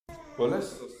But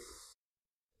let's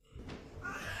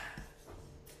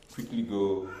quickly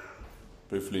go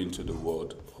briefly into the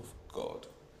Word of God.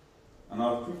 And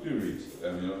I'll quickly read.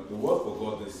 The Word for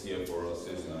God this year for us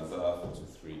is in Isaiah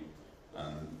 43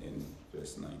 and in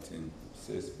verse 19. It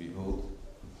says, "Behold,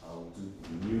 I will do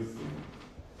a new thing,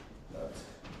 that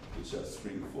it shall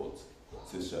spring forth. It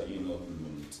says, shall ye not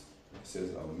know it? It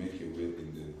says, I will make a way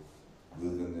in the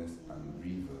wilderness and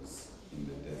rivers in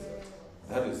the desert."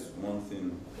 That is one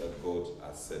thing that God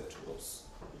has said to us.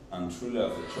 And truly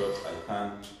as a church,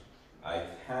 I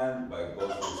can by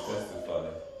God's grace testify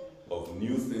of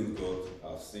new things God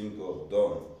has seen God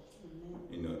done,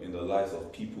 in the lives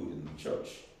of people in the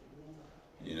church,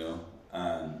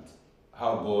 and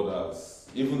how God has,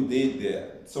 even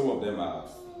some of them are,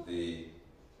 they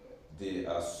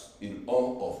are in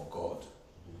awe of God.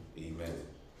 Amen.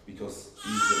 Because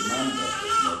He's a man that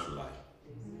does not lie.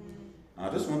 And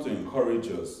I just want to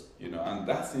encourage us, and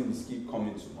that thing is keep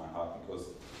coming to my heart because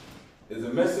there's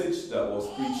a message that was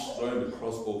preached during the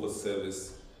crossover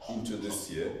service into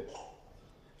this year.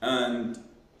 And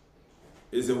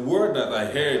it's a word that I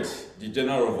heard the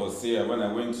General Overseer when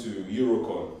I went to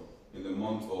Eurocon in the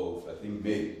month of, I think,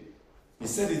 May. He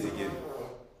said it again.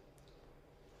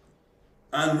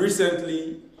 And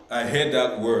recently, I heard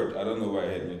that word. I don't know where I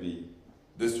heard, maybe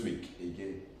this week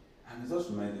again. And it just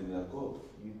reminded me that God,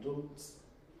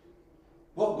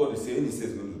 what God is saying, He says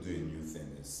He's going to do a new thing.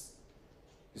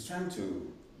 He's trying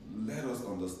to let us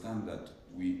understand that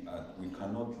we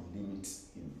cannot limit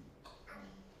Him.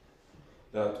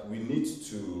 That we need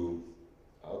to,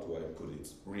 how do I put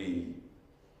it?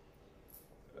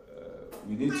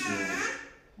 We need to,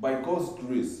 by God's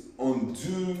grace,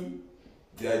 undo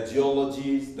the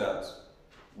ideologies that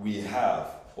we have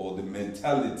or the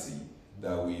mentality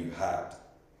that we've had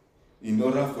in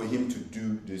order for Him to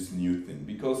do this new thing.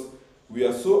 Because we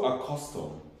are so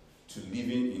accustomed to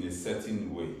living in a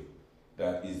certain way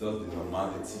that is just the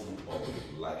normality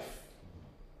of life.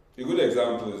 A good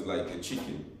example is like a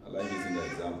chicken. I like using the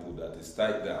example that is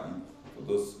tied down for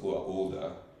those who are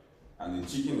older, and the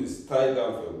chicken is tied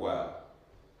down for a while.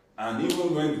 And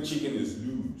even when the chicken is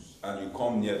loose and you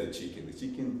come near the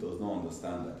chicken does not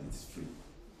understand that it's free.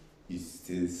 It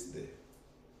stays there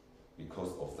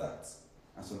because of that.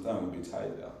 And sometimes we'll be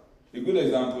tied down. A good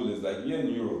example is like here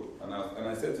in Europe, and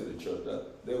I said to the church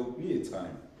that there will be a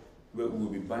time where we'll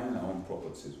be buying our own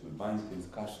properties. We're buying things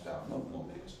cash down, not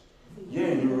mortgage. Here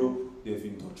in Europe, they've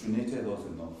indoctrinated us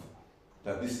enough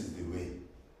that this is the way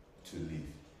to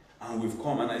live. And we've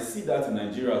come, and I see that in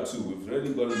Nigeria too. We've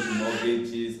already got into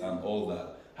mortgages and all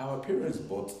that. Our parents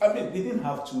bought, they didn't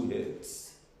have two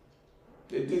heads.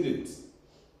 They did it.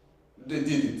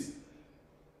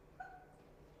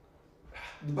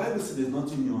 The Bible says there's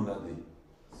nothing new under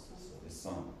the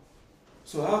sun.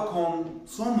 So how come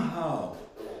somehow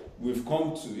we've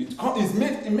come to it?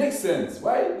 It makes sense.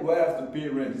 Why do I have to pay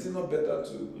rent? Is it not better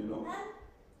to,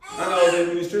 And I was in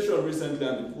administration recently,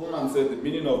 and the woman said the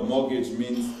meaning of mortgage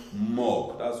means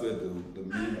morgue. That's where the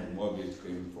meaning of mortgage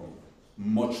came from.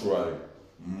 Mortuary,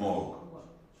 morgue.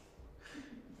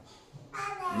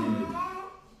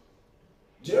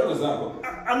 Do you understand?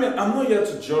 I'm not here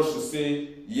to judge to say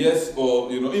yes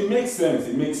or, it makes sense.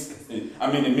 It makes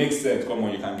sense. Come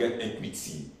on, you can get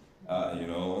equity.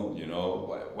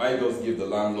 Why just give the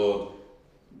landlord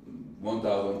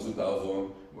 1,000,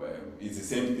 2,000? Well, it's the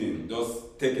same thing.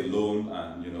 Just take a loan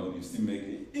and, you still make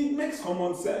it. It makes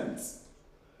common sense.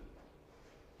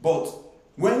 But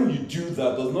when you do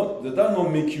that, does that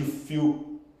not make you feel,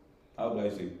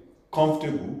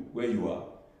 comfortable where you are?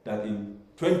 That in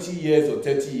 20 years or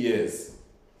 30 years.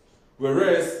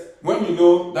 Whereas, when you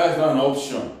know that's not an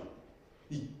option,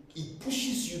 it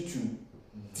pushes you to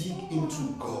dig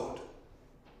into God.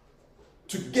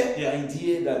 To get the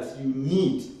idea that you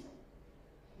need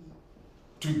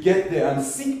to get there and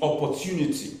seek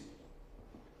opportunity.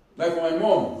 Like for my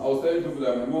mom, I was telling people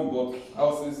that my mom bought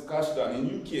houses, cash down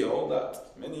in UK, all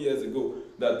that, many years ago.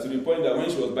 That to the point that when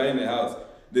she was buying a house,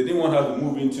 they didn't want her to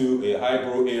move into a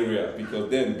highbrow area because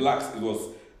then blacks, it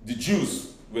was the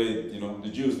Jews, where, the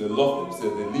Jews, they love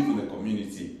themselves, they live in the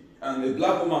community. And a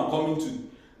black woman coming to,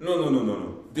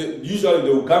 no. Usually they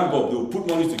will gang up, they will put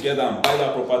money together and buy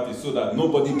that property so that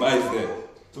nobody buys there.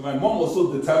 So my mom was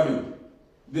so determined.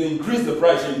 They increased the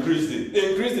price, she increased it.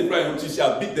 They increased the price until she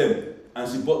had beat them and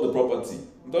she bought the property.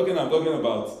 I'm talking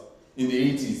about in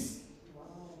the 80s.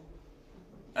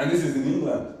 And this is in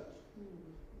England.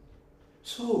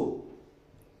 So,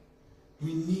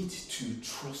 we need to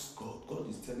trust God. God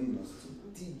is telling us to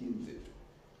dig in there.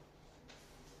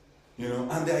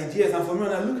 And the idea is, and for me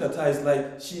when I look at her, it's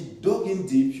like she dug in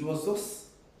deep. She was just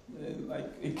like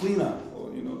a cleaner,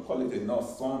 or call it a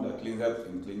nurse, someone that helps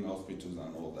in cleaning hospitals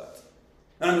and all that.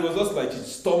 And it was just like she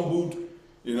stumbled,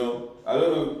 I don't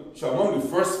know, she was one of the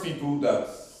first people that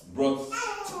brought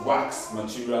wax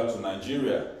material to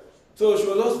Nigeria. So she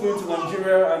was just going to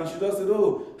Nigeria and she just said,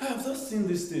 oh, I've just seen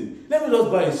this thing. Let me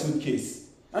just buy a suitcase.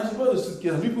 And she bought a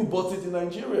suitcase and people bought it in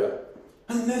Nigeria.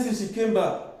 And the next thing she came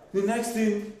back. The next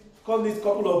thing, called it a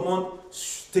couple of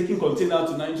months, taking container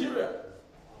to Nigeria.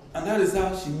 And that is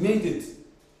how she made it.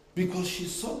 Because she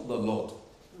sought the Lord.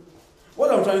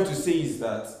 What I'm trying to say is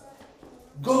that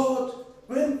God,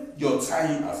 when your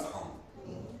time has come,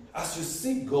 as you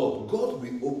seek God, God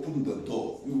will open the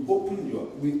door. Will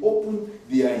open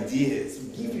the ideas.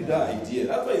 Will give you that idea.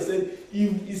 That's why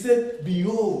he said,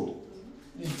 behold,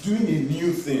 he's doing a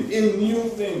new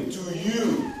thing to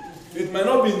you. It might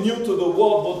not be new to the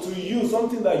world, but to you,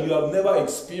 something that you have never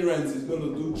experienced is going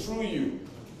to do through you.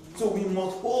 So we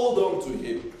must hold on to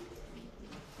him.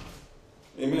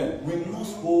 Amen. We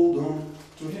must hold on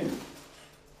to him.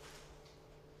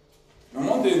 And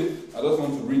one thing I just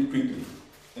want to read quickly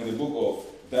in the book of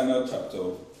Daniel chapter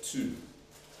 2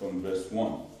 from verse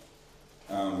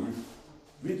 1.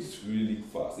 Read it really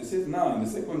fast. It says, now in the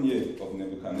second year of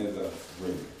Nebuchadnezzar's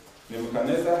reign,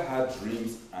 Nebuchadnezzar had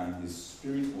dreams and his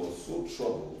spirit was so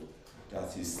troubled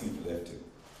that his sleep left him.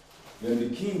 Then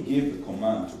the king gave the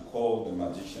command to call the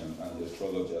magicians and the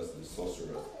astrologers, the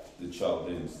sorcerers, the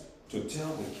Chaldeans, to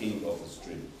tell the king of his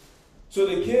dream. So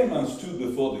they came and stood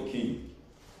before the king.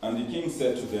 And the king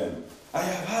said to them, I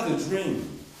have had a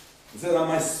dream. He said, and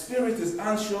my spirit is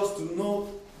anxious to know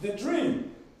the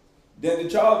dream. Then the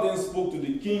Chaldeans spoke to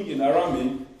the king in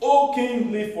Aramaic, O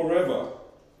king, live forever.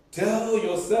 Tell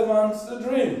your servants the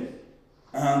dream,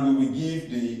 and we will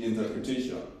give the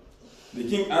interpretation. The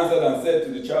king answered and said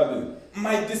to the Chaldean,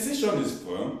 my decision is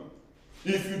firm.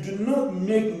 If you do not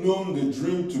make known the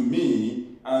dream to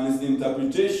me and its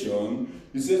interpretation,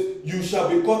 he says, you shall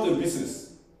be cut in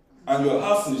pieces, and your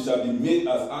houses shall be made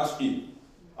as ash heap.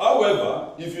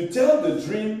 However, if you tell the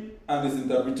dream and its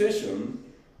interpretation,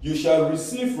 you shall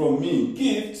receive from me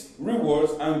gifts,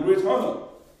 rewards, and great honor.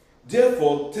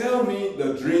 Therefore, tell me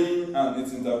the dream and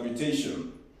its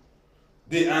interpretation.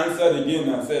 They answered again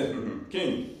and said,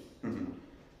 King,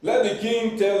 let the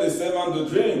king tell his servant the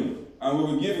dream, and we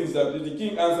will give him interpretation. The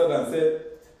king answered and said,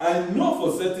 I know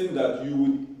for certain that you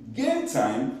will gain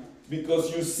time,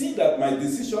 because you see that my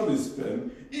decision is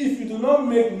firm. If you do not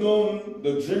make known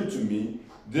the dream to me,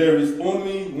 there is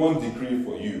only one decree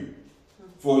for you.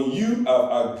 For you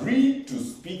have agreed to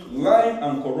speak lying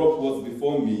and corrupt words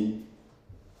before me,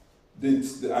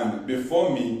 and before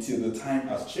me till the time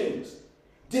has changed.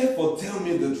 Therefore tell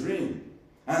me the dream,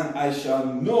 and I shall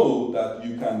know that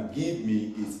you can give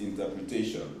me its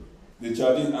interpretation. The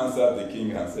Chaldean answered the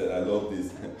king and said, I love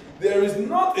this. There is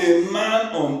not a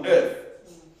man on earth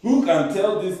who can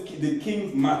tell the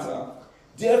king's matter.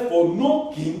 Therefore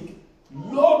no king,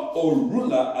 lord or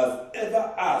ruler has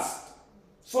ever asked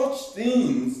such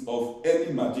things of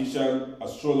any magician,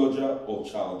 astrologer, or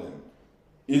Chaldean.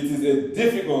 It is a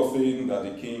difficult thing that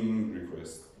the king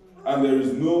requests, and there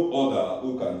is no other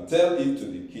who can tell it to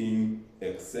the king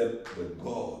except the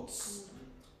gods,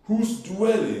 whose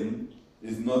dwelling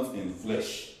is not in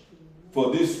flesh.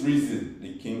 For this reason,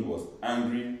 the king was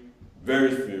angry,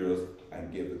 very furious,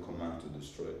 and gave the command to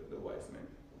destroy the wise men.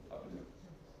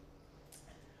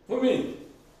 For me,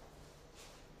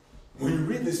 when you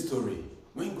read this story,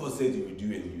 when God said he will do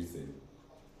a new thing,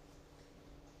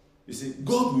 you see,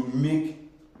 God will make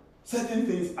certain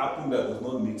things happen that does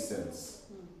not make sense.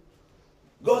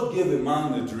 God gave a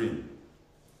man a dream.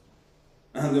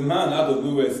 And the man out of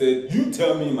nowhere said, you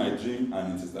tell me my dream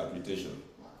and its interpretation.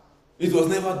 It was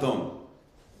never done.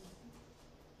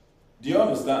 Do you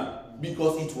understand?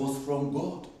 Because it was from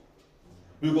God.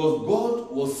 Because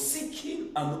God was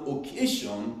seeking an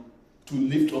occasion to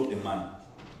lift up a man.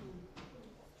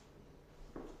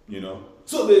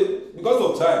 So because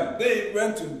of time,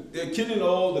 they're killing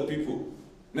all the people.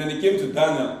 Then they came to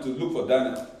Daniel to look for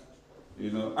Daniel.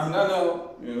 And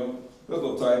Daniel, because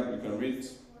of time, you can read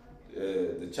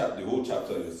the whole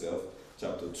chapter yourself,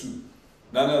 chapter 2.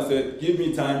 Daniel said, give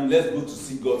me time, let's go to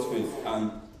see God's face.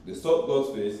 And they sought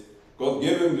God's face. God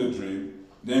gave him the dream,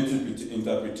 the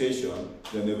interpretation.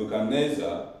 Then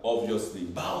Nebuchadnezzar obviously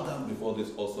bowed down before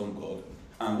this awesome God.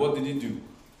 And what did he do?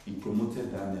 He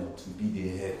promoted Daniel to be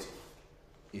the head.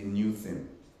 A new thing.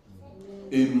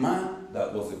 A man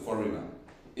that was a foreigner.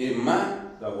 A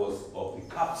man that was of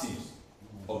the captives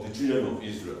of the children of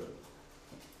Israel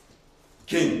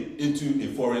came into a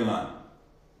foreign land.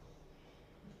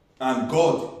 And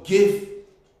God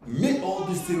made all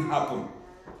these things happen.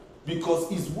 Because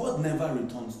his word never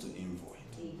returns to him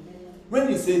void. When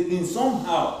he said things,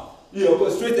 somehow he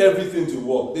orchestrates everything to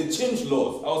work. They change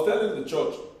laws. I was telling the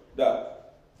church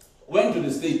that went to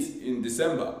the States in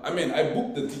December. I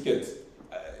booked the ticket.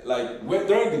 During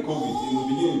the COVID, in the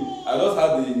beginning, I just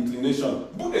had the inclination.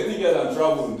 Book a ticket and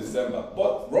travel in December.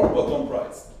 But rock bottom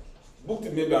price. Booked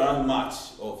it maybe around March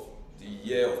of the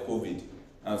year of COVID.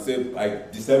 And said by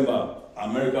December,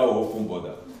 America will open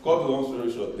border. Cut the long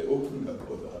story short, they opened the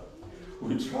border.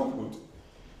 We traveled.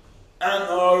 And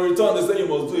on our return, they said you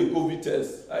must do a COVID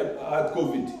test. I had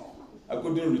COVID. I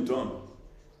couldn't return.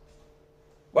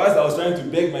 Whilst I was trying to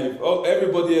beg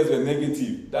everybody else were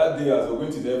negative. That day as we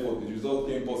went to the airport, the result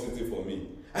came positive for me.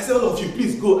 I said, all of you,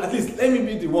 please go. At least let me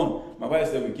be the one. My wife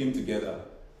said, we came together.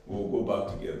 We'll go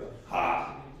back together.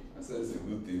 I said, it's a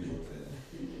good thing.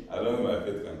 But I don't know my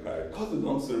faith can carry. Cut the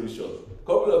long story short. A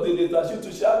couple of days later, she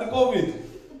too, she had the COVID.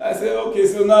 I said, okay,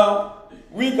 so now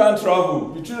we can't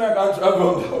travel. The children can't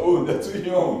travel on their own. They're too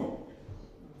young.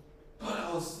 But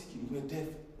I was thinking, we're deaf.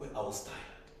 I was tired.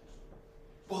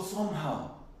 But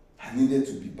somehow, I needed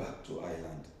to be back to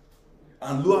Ireland.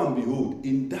 And lo and behold,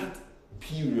 in that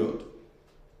period,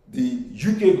 the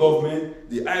UK government,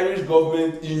 the Irish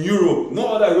government, in Europe,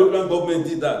 no other European government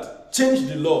did that, changed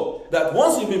the law that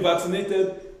once you've been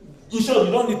vaccinated, in short,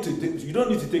 you don't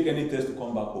need to take any test to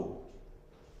come back home.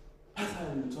 That's how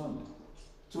I returned.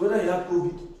 So whether you have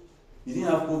COVID, you didn't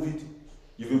have COVID,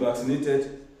 you've been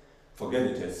vaccinated,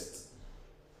 forget the test.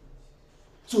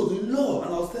 So the law,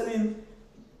 and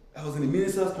I was in a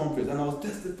minister's conference and I was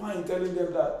testifying, telling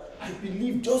them that I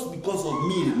believe just because of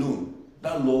me alone,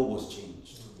 that law was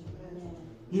changed.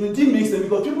 It didn't make sense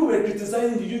because people were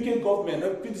criticizing the UK government,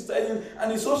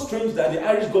 and it's so strange that the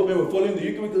Irish government were following the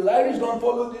UK because the Irish don't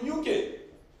follow the UK.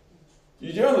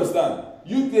 You do understand?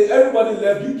 UK, everybody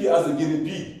left UK as a guinea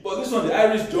pig, but this one the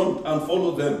Irish jumped and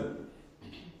followed them.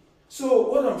 So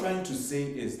what I'm trying to say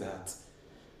is that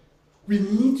we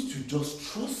need to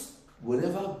just trust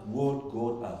whatever word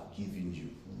God has given you.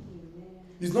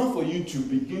 It's not for you to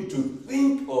begin to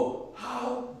think of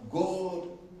how God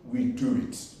will do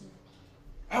it.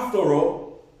 After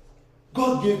all,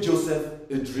 God gave Joseph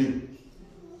a dream.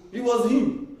 It was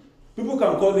him. People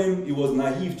can call him, he was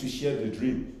naive to share the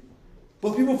dream.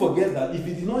 But people forget that if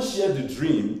he did not share the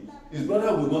dream, his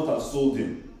brother would not have sold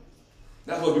him.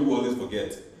 That's what people always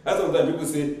forget. That's sometimes people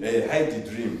say, hey, hide the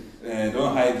dream.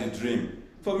 Don't hide the dream.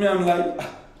 For me, I'm like,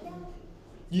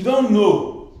 you don't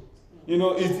know.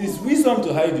 It's wisdom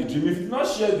to hide the dream. If he did not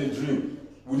share the dream,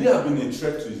 would he have been a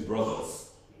threat to his brothers?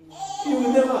 He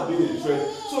would never have been a threat.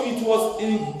 So it was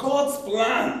in God's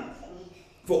plan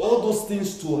for all those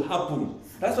things to happen.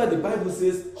 That's why the Bible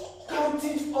says, count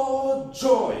it all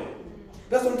joy.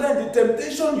 That sometimes the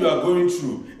temptation you are going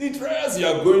through, the trials you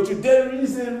are going through, there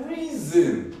is a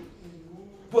reason.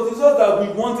 But it's not that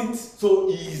we want it so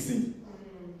easy.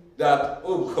 That,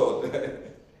 oh God,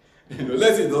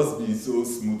 let it just be so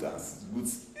smooth and good.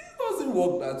 It doesn't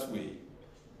work that way.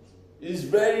 It's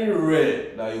very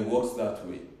rare that it works that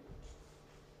way.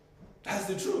 That's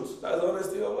the truth. That's the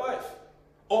honesty of life.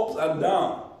 Ups and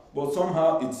downs. But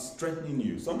somehow it's strengthening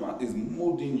you. Somehow it's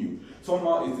molding you.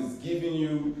 Somehow it is giving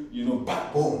you,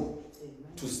 backbone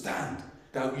to stand.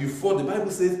 That you fall. The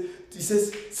Bible says, it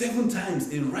says 7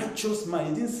 times a righteous man.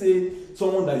 It didn't say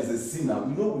someone that is a sinner.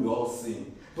 We know we all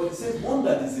sin. But it says one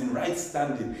that is in right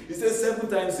standing. It says 7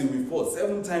 times he will fall,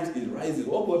 7 times he rises.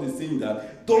 What God is saying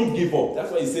that don't give up.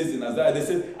 That's what he says in Isaiah. They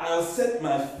said, I'll set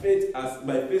my face as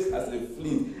a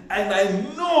flint. And I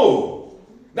know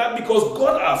that because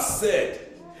God has said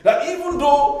that even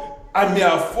though I may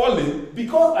have fallen,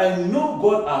 because I know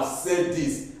God has said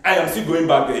this, I am still going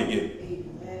back there again.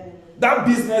 Amen. That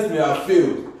business may have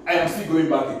failed. I am still going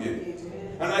back again.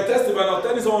 And I testify, and I'll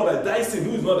tell you someone that Dyson,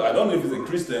 who is not, I don't know if he's a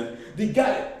Christian, the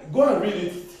guy, go and read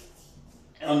it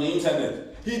on the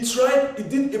internet. He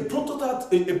did a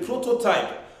prototype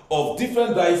of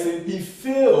different Dyson. He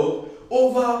failed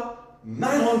over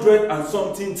 900 and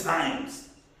something times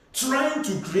trying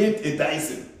to create a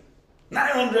Dyson.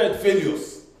 900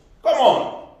 failures. Come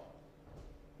on.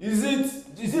 Is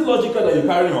it logical that you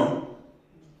carry on?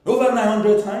 Over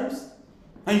 900 times?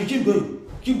 And you keep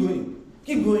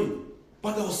going.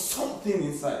 But there was something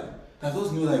inside that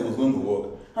just knew that it was going to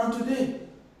work. And today,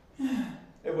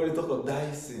 everybody talk of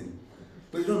Dyson.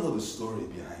 But you don't know the story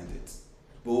behind it.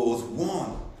 But it was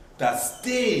one that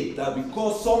stayed, that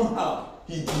because somehow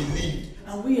he believed.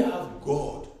 And we have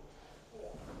God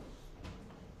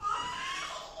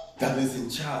that is in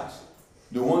charge.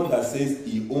 The one that says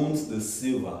he owns the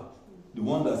silver. The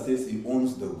one that says he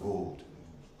owns the gold.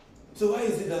 So why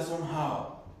is it that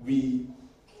somehow we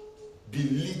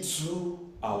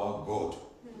belittle our God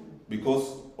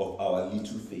because of our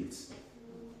little faith.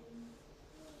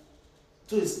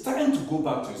 So it's time to go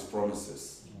back to his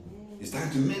promises. It's time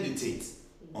to meditate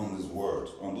on his word,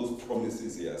 on those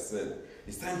promises he has said.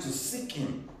 It's time to seek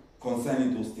him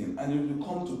concerning those things, and it will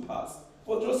come to pass.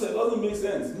 But Joseph doesn't make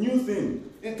sense. New thing.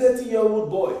 A 30-year-old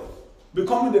boy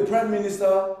becoming the prime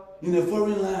minister in a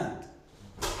foreign land.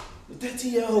 A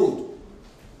 30-year-old.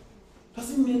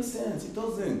 Doesn't make sense. It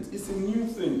doesn't. It's a new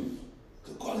thing.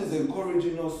 So God is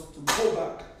encouraging us to go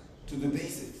back to the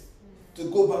basics. To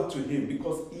go back to him,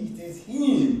 because it is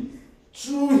him,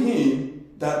 through him,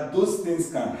 that those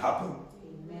things can happen.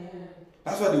 Amen.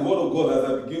 That's why the word of God, as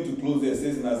I begin to close there,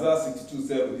 says in Isaiah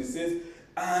 62:7,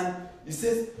 it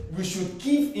says, we should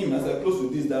give him, as I close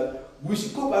with this, that we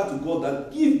should go back to God,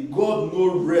 that give God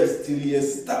no rest till he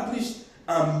establish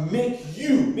and make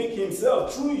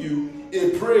himself, through you,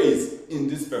 a praise in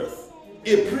this earth,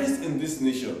 a praise in this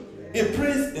nation, a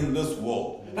praise in this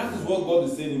world. That is what God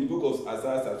is saying in the book of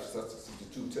Isaiah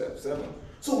 62:7.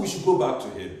 So we should go back to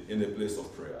him in a place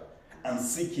of prayer and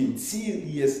seek him till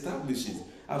he establishes.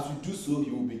 As we do so, he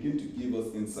will begin to give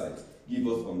us insight, give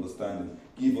us understanding,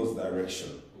 give us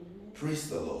direction. Praise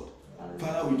the Lord.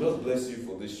 Father, we just bless you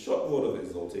for this short word of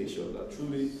exaltation, that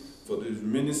truly for the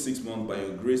remaining 6 months, by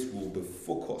your grace, we will be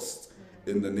focused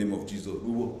in the name of Jesus.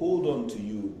 We will hold on to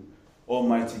you,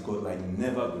 Almighty God, like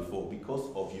never before, because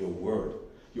of your word.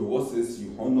 Your word says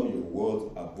you honor your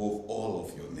word above all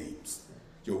of your names.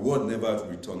 Your word never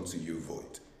returned to you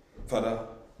void. Father,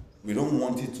 we don't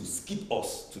want it to skip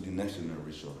us to the next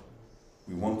generation.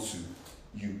 We want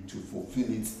you to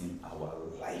fulfill it in our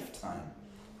lifetime.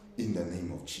 In the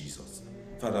name of Jesus.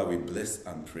 Father, we bless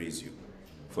and praise you.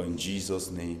 For in Jesus'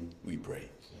 name we pray.